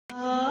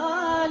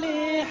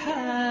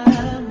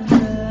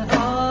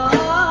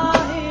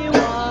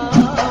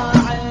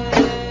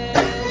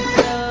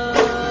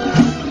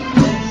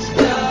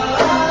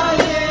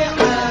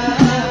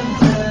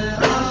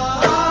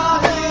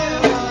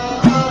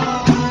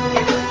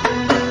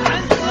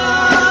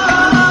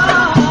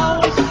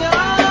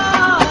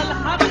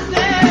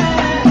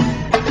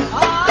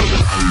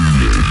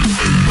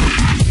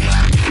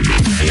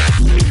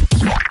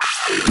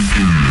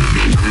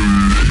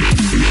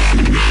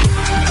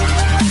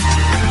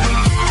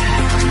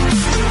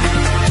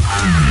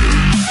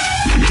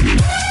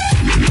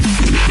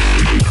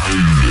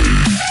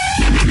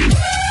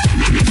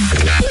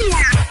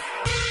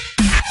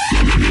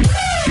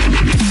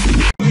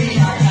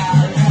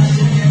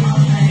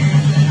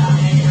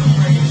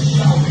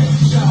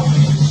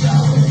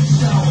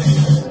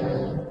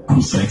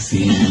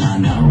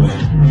know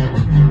it.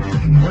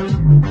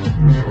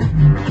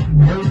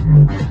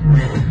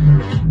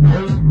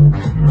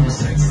 I'm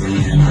sexy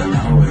and I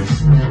know it.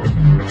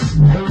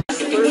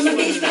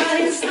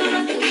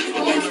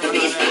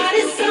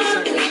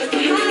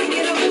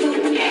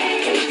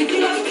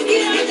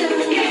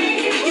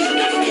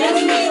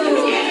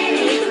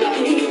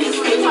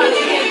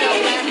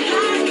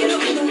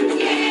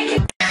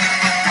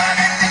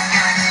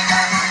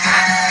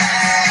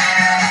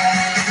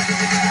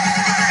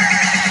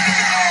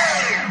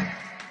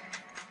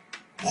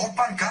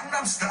 Oppan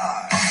Gangnam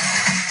Style.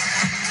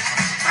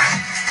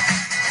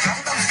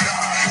 Gangnam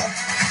Style.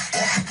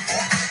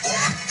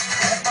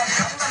 Oppan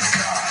Gangnam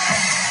Style.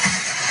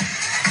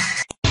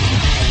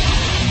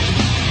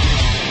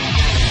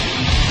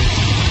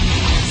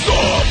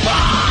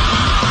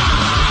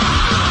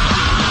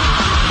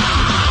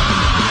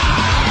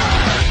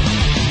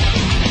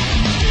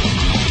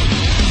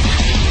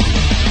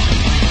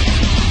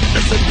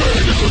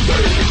 It's a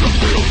day you can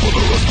feel for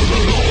the rest of the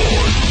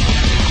Lord.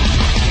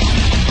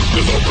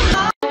 There's a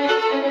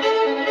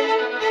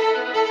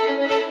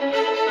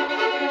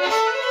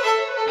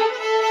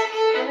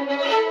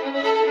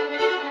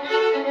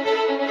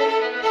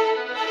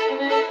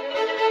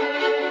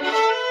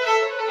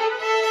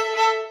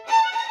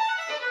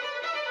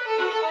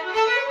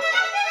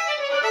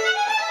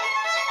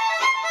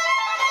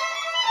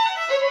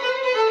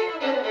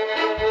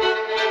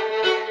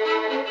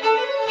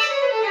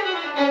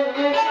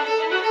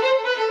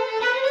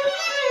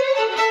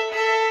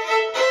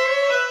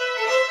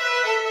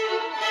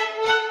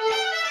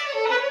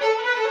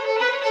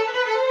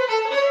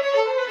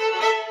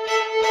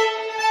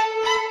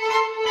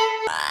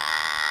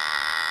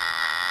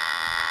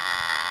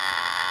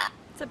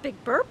It's a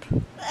big burp.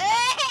 What's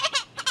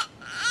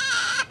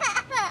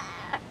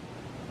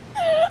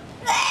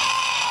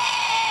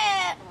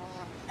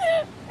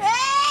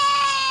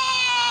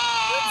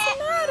the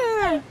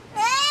matter?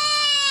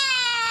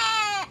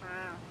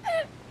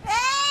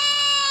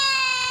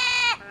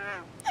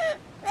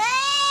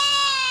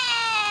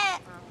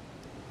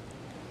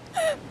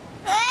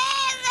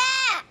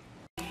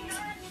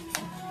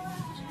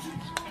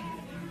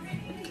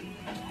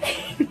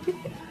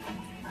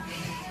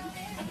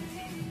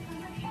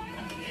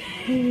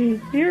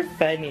 You're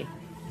funny.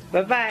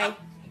 Bye-bye.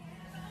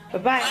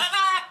 Bye-bye.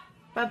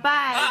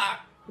 Bye-bye.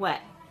 What?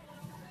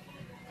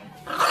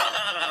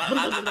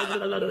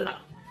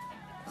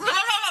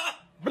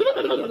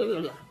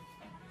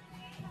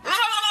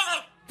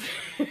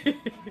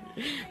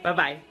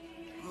 Bye-bye.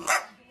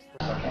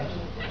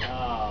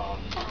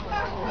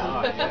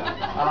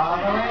 All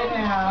right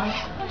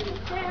now.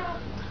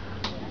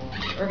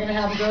 We're going to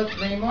have to go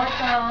 3 more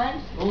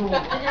times. Ooh, you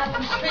got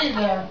some speed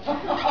there.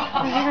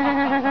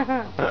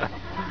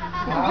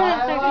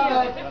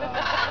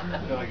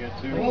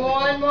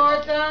 One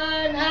more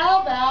time.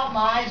 How about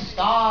my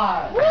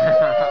star?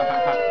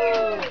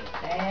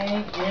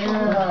 Thank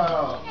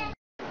you.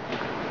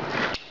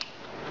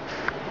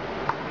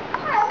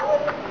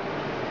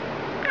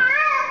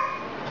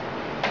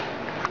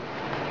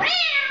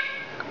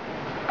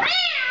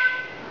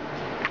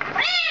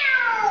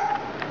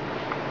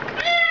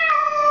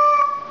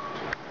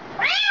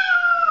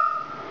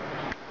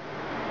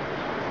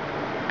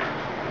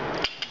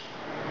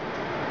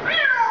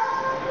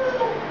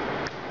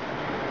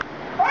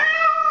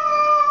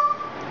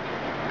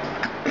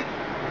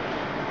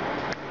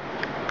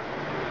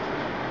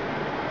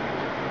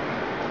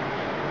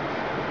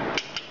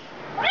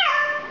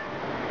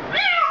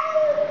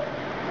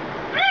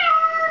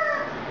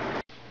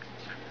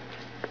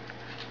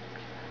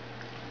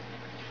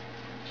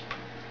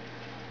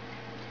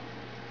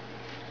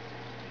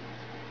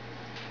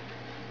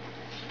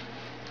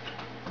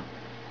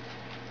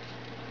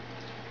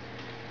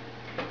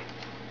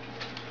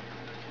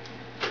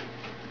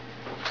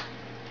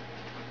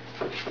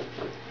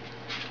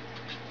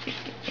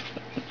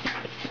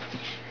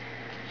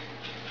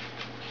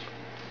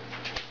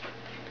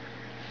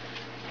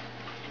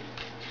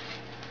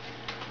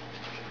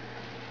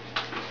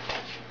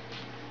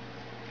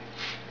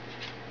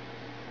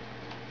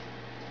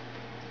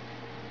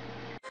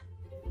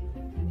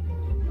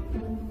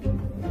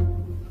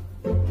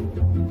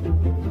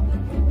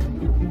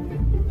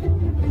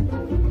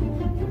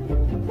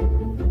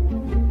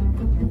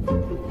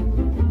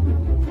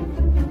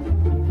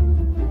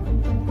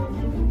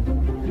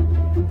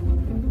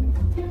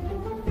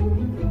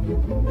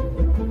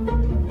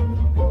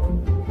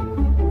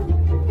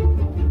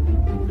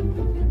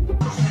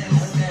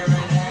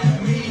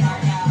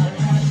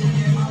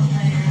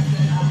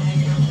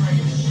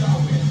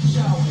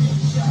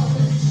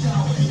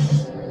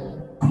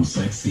 I'm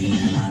sexy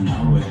and I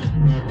know it.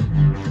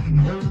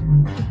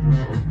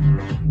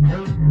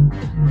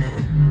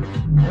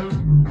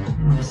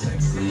 I'm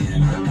sexy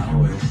and I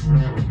know it.